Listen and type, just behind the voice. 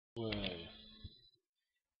way.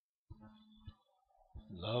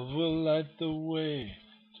 Love will light the way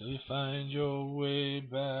till you find your way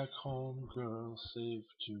back home, girl, safe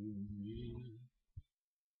to me.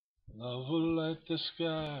 Love will light the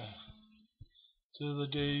sky till the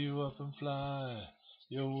day you up and fly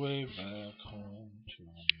your way back home to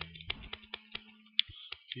me.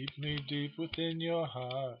 Keep me deep within your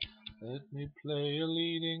heart, let me play a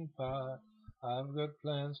leading part. I've got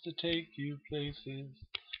plans to take you places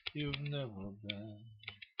you've never been.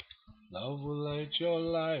 Love will light your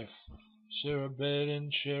life, share a bed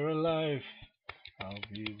and share a life. I'll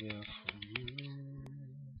be there for you.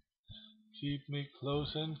 Keep me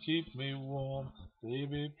close and keep me warm,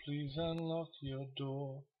 baby, please unlock your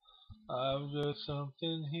door. I've got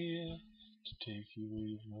something here to take you where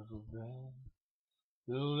you've never been.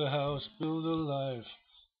 Build a house, build a life,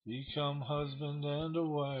 become husband and a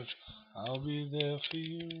wife. I'll be there for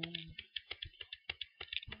you.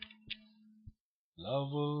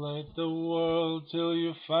 Love will light the world till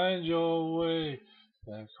you find your way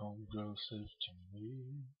back home, girl, safe to me.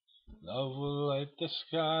 Love will light the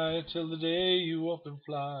sky till the day you up and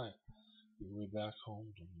fly your way back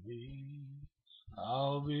home to me.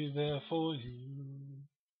 I'll be there for you.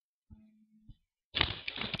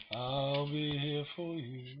 I'll be here for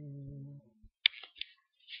you.